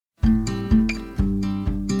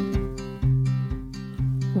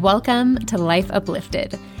Welcome to Life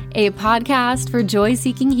Uplifted, a podcast for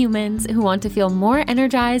joy-seeking humans who want to feel more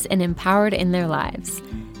energized and empowered in their lives.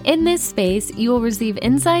 In this space, you will receive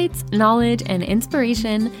insights, knowledge, and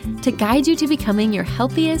inspiration to guide you to becoming your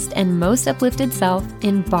healthiest and most uplifted self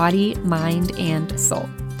in body, mind, and soul.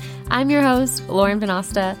 I'm your host, Lauren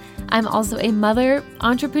Venosta. I'm also a mother,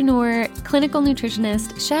 entrepreneur, clinical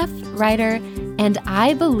nutritionist, chef, writer, and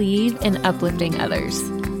I believe in uplifting others.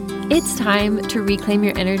 It's time to reclaim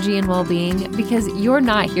your energy and well-being because you're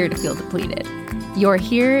not here to feel depleted. You're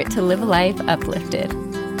here to live a life uplifted.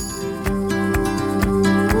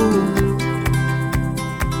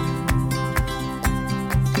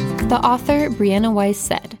 The author Brianna Weiss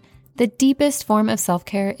said, "The deepest form of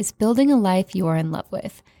self-care is building a life you are in love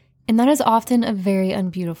with. And that is often a very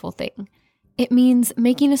unbeautiful thing. It means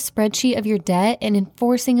making a spreadsheet of your debt and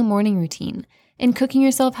enforcing a morning routine, and cooking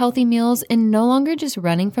yourself healthy meals and no longer just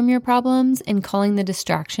running from your problems and calling the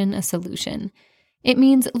distraction a solution. It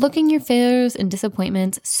means looking your failures and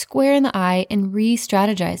disappointments square in the eye and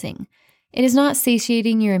re-strategizing. It is not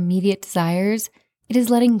satiating your immediate desires. It is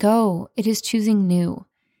letting go. It is choosing new.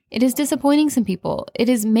 It is disappointing some people. It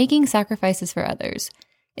is making sacrifices for others.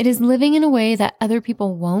 It is living in a way that other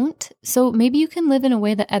people won't, so maybe you can live in a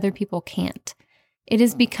way that other people can't. It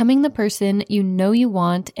is becoming the person you know you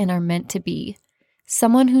want and are meant to be.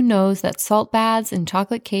 Someone who knows that salt baths and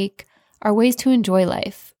chocolate cake are ways to enjoy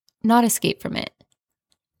life, not escape from it."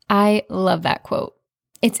 I love that quote.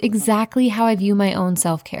 It's exactly how I view my own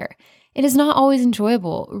self-care. It is not always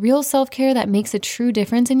enjoyable. Real self-care that makes a true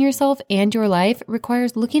difference in yourself and your life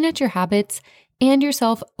requires looking at your habits and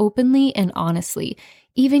yourself openly and honestly,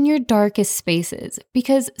 even your darkest spaces,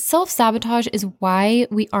 because self-sabotage is why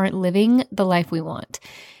we aren't living the life we want.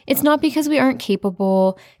 It's not because we aren't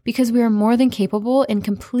capable, because we are more than capable and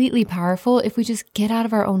completely powerful if we just get out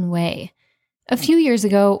of our own way. A few years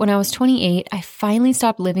ago, when I was 28, I finally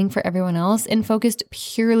stopped living for everyone else and focused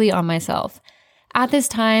purely on myself. At this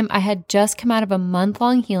time, I had just come out of a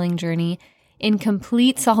month-long healing journey in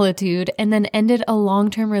complete solitude and then ended a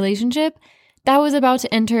long-term relationship that was about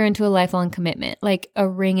to enter into a lifelong commitment, like a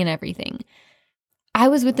ring and everything. I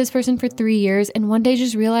was with this person for 3 years and one day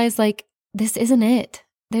just realized, this isn't it.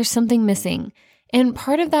 There's something missing. And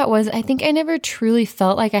part of that was I think I never truly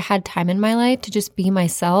felt like I had time in my life to just be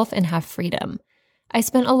myself and have freedom. I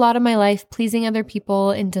spent a lot of my life pleasing other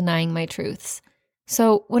people and denying my truths.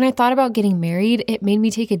 So when I thought about getting married, it made me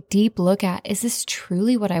take a deep look at, is this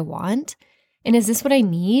truly what I want? And is this what I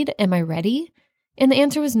need? Am I ready? And the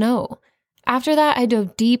answer was no. After that, I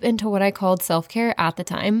dove deep into what I called self-care at the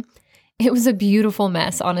time. It was a beautiful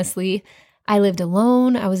mess, honestly. I lived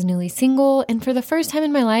alone, I was newly single, and for the first time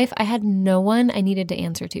in my life, I had no one I needed to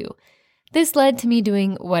answer to. This led to me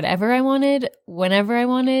doing whatever I wanted, whenever I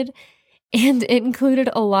wanted, and it included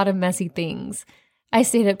a lot of messy things. I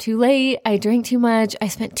stayed up too late, I drank too much, I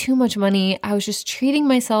spent too much money, I was just treating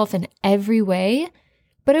myself in every way,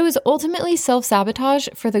 but it was ultimately self-sabotage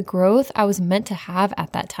for the growth I was meant to have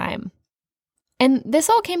at that time. And this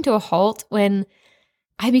all came to a halt when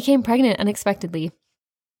I became pregnant unexpectedly.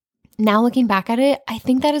 Now looking back at it, I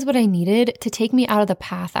think that is what I needed to take me out of the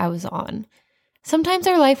path I was on. Sometimes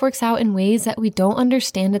our life works out in ways that we don't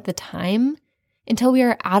understand at the time until we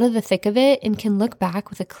are out of the thick of it and can look back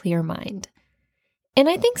with a clear mind. And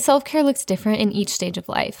I think self-care looks different in each stage of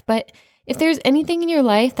life, but if there's anything in your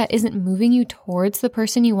life that isn't moving you towards the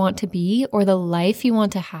person you want to be or the life you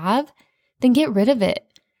want to have, then get rid of it.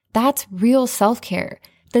 That's real self-care,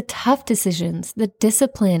 the tough decisions, the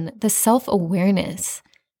discipline, the self-awareness.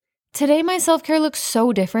 Today, my self-care looks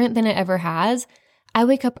so different than it ever has. I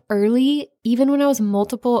wake up early, even when I was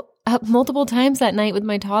up multiple times that night with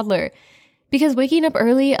my toddler, because waking up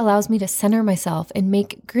early allows me to center myself and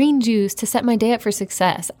make green juice to set my day up for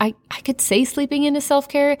success. I could say sleeping in is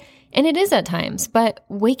self-care, and it is at times, but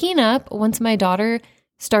waking up once my daughter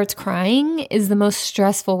starts crying is the most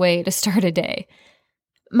stressful way to start a day.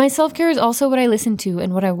 My self-care is also what I listen to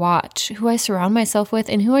and what I watch, who I surround myself with,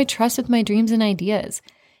 and who I trust with my dreams and ideas.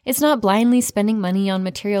 It's not blindly spending money on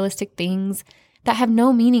materialistic things that have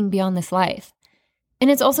no meaning beyond this life. And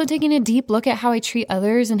it's also taking a deep look at how I treat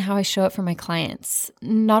others and how I show up for my clients.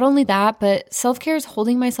 Not only that, but self-care is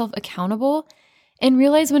holding myself accountable and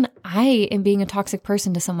realize when I am being a toxic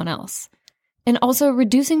person to someone else. And also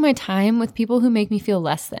reducing my time with people who make me feel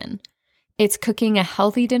less than. It's cooking a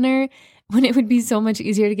healthy dinner when it would be so much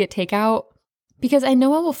easier to get takeout because I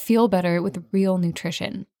know I will feel better with real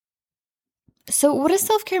nutrition. So what does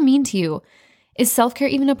self-care mean to you? Is self-care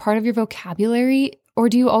even a part of your vocabulary, or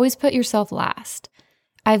do you always put yourself last?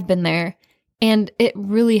 I've been there, and it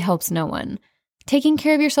really helps no one. Taking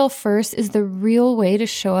care of yourself first is the real way to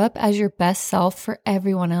show up as your best self for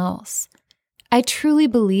everyone else. I truly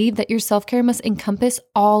believe that your self-care must encompass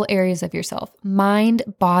all areas of yourself, mind,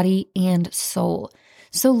 body, and soul.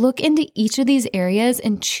 So look into each of these areas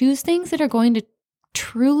and choose things that are going to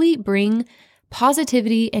truly bring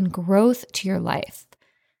positivity and growth to your life.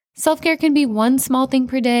 Self-care can be one small thing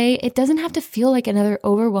per day. It doesn't have to feel like another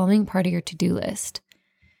overwhelming part of your to-do list.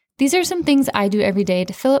 These are some things I do every day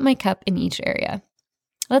to fill up my cup in each area.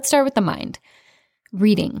 Let's start with the mind.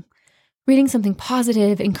 Reading something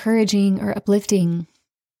positive, encouraging, or uplifting.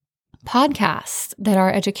 Podcasts that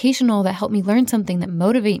are educational, that help me learn something, that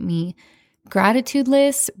motivate me. Gratitude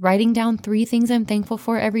lists, writing down 3 things I'm thankful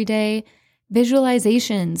for every day.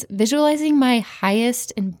 Visualizations, visualizing my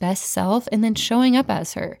highest and best self and then showing up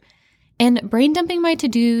as her. And brain dumping my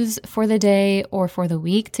to-dos for the day or for the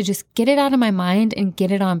week to just get it out of my mind and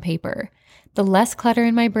get it on paper. The less clutter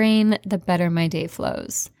in my brain, the better my day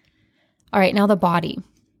flows. All right, now the body.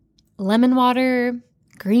 Lemon water,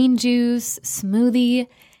 green juice, smoothie,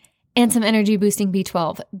 and some energy boosting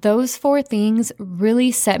B12. Those 4 things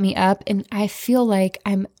really set me up, and I feel like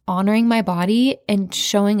I'm honoring my body and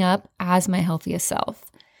showing up as my healthiest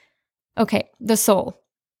self. Okay, the soul.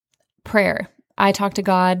 Prayer. I talk to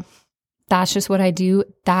God. That's just what I do.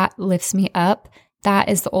 That lifts me up. That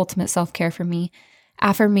is the ultimate self-care for me.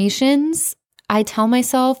 Affirmations. I tell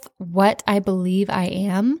myself what I believe I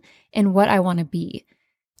am and what I want to be.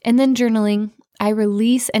 And then journaling. I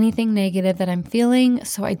release anything negative that I'm feeling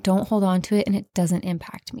so I don't hold on to it and it doesn't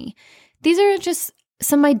impact me. These are just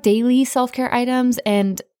some of my daily self-care items,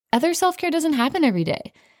 and other self-care doesn't happen every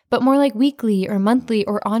day, but more like weekly or monthly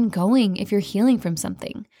or ongoing if you're healing from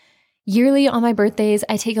something. Yearly on my birthdays,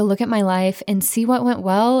 I take a look at my life and see what went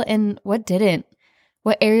well and what didn't,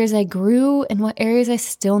 what areas I grew and what areas I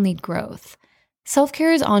still need growth.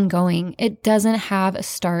 Self-care is ongoing. It doesn't have a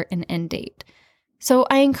start and end date. So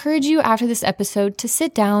I encourage you after this episode to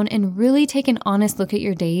sit down and really take an honest look at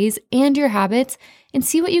your days and your habits and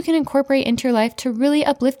see what you can incorporate into your life to really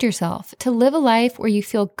uplift yourself, to live a life where you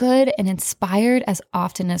feel good and inspired as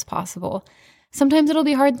often as possible. Sometimes it'll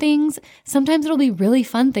be hard things, sometimes it'll be really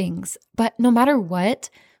fun things, but no matter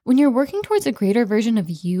what, when you're working towards a greater version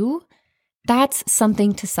of you, that's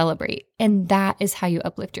something to celebrate, and that is how you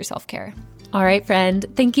uplift your self-care. All right, friend,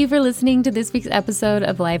 thank you for listening to this week's episode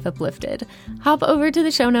of Life Uplifted. Hop over to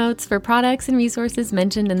the show notes for products and resources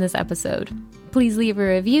mentioned in this episode. Please leave a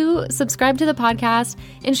review, subscribe to the podcast,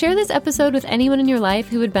 and share this episode with anyone in your life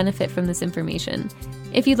who would benefit from this information.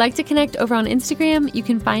 If you'd like to connect over on Instagram, you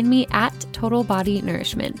can find me at Total Body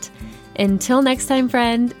Nourishment. Until next time,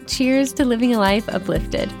 friend, cheers to living a life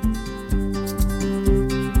uplifted.